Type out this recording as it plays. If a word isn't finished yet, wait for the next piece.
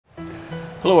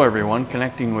Hello everyone,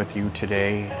 connecting with you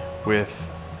today with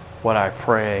what I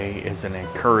pray is an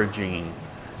encouraging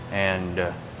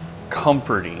and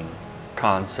comforting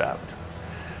concept.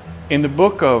 In the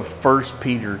book of 1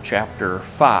 Peter chapter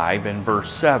 5 and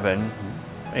verse 7,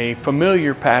 a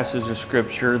familiar passage of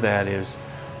scripture that is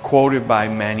quoted by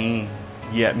many,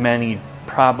 yet many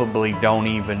probably don't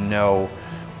even know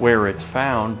where it's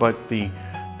found, but the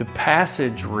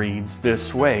passage reads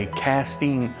this way: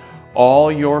 casting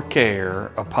all your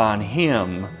care upon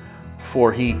him,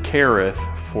 for he careth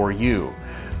for you.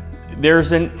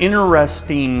 There's an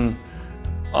interesting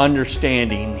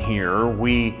understanding here.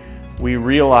 We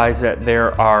realize that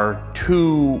there are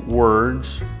two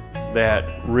words that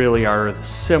really are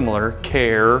similar,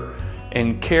 care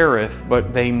and careth,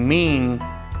 but they mean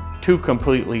two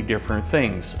completely different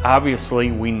things.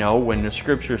 Obviously, we know when the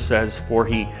scripture says, for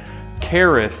he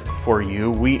careth for you,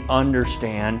 we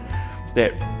understand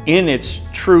that in its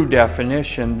true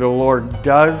definition, the Lord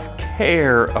does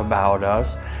care about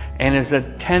us and is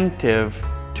attentive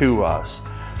to us.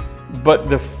 But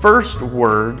the first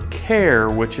word, care,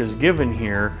 which is given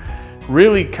here,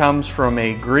 really comes from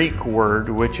a Greek word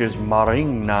which is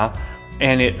marigna,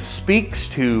 and it speaks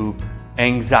to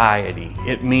anxiety.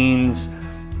 It means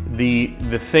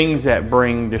the things that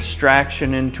bring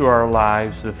distraction into our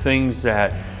lives, the things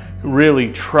that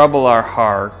really trouble our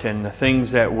heart, and the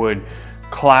things that would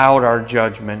cloud our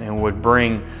judgment and would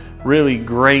bring really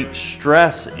great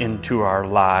stress into our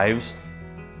lives.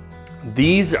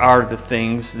 These are the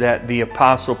things that the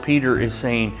Apostle Peter is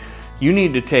saying, you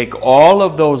need to take all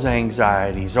of those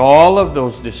anxieties, all of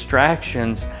those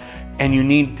distractions, and you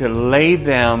need to lay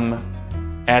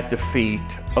them at the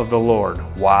feet of the Lord.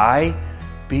 Why?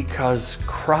 Because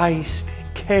Christ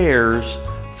cares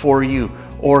for you,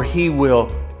 or he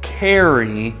will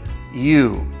carry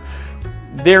you.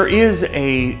 There is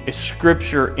a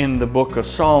scripture in the book of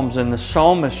Psalms, and the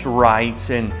psalmist writes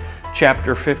in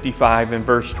chapter 55 and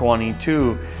verse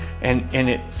 22, and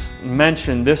it's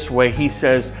mentioned this way. He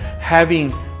says,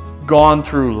 having gone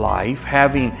through life,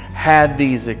 having had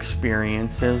these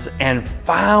experiences and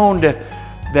found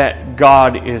that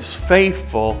God is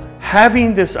faithful,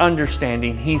 having this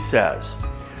understanding, he says,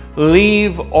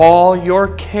 leave all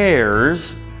your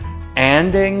cares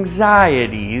and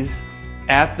anxieties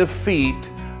at the feet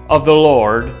of the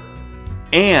Lord,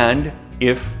 and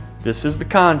if, this is the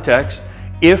context,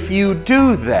 if you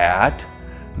do that,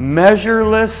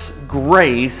 measureless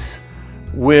grace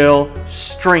will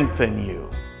strengthen you.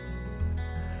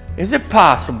 Is it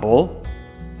possible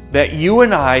that you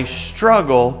and I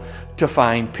struggle to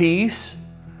find peace?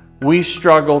 We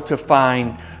struggle to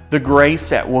find the grace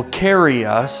that will carry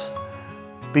us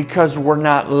because we're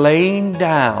not laying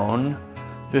down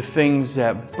the things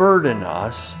that burden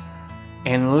us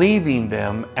and leaving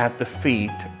them at the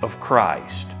feet of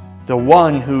Christ, the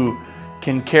one who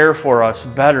can care for us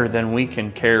better than we can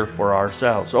care for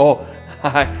ourselves. Oh,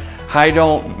 I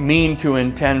don't mean to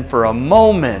intend for a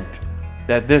moment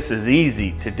that this is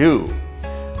easy to do.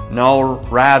 No,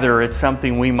 rather it's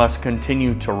something we must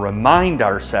continue to remind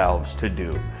ourselves to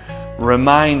do.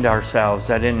 Remind ourselves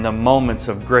that in the moments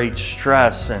of great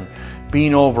stress and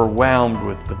being overwhelmed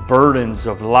with the burdens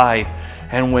of life,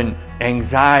 and when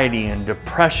anxiety and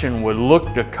depression would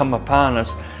look to come upon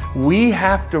us, we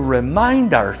have to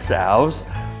remind ourselves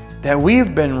that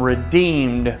we've been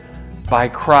redeemed by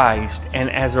Christ, and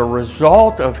as a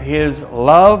result of his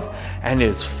love and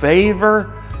his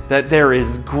favor, that there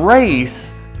is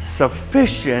grace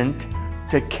sufficient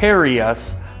to carry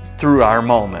us through our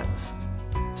moments.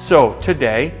 So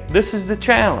today, this is the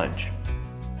challenge.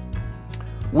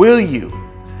 Will you,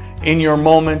 in your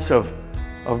moments of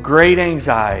great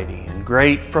anxiety and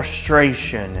great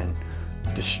frustration and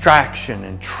distraction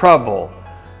and trouble,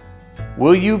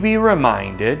 will you be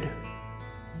reminded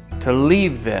to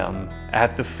leave them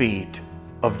at the feet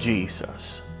of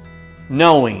Jesus,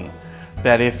 knowing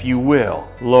that if you will,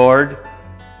 Lord,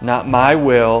 not my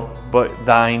will, but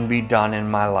thine be done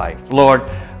in my life. Lord,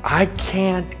 I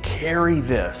can't carry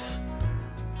this.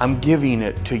 I'm giving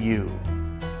it to you.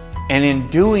 And in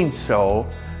doing so,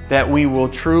 that we will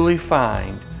truly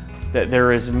find that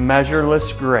there is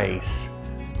measureless grace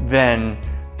then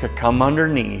to come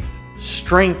underneath,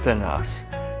 strengthen us,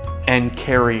 and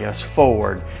carry us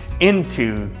forward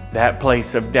into that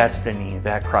place of destiny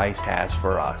that Christ has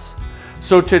for us.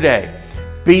 So today,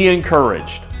 be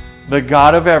encouraged. The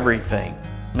God of everything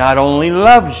not only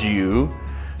loves you,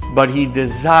 but he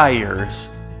desires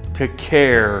to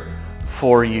care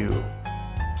for you.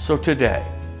 So today,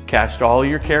 cast all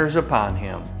your cares upon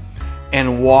him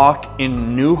and walk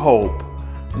in new hope,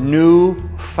 new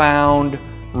found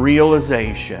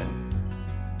realization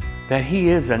that He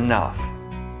is enough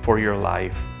for your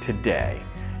life today.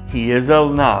 He is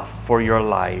enough for your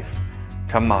life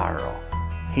tomorrow.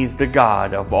 He's the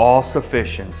God of all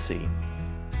sufficiency,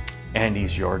 and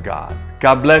He's your God.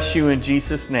 God bless you in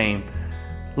Jesus' name.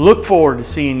 Look forward to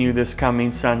seeing you this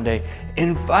coming Sunday.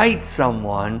 Invite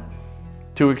someone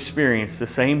to experience the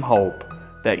same hope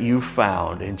that you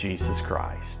found in Jesus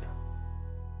Christ.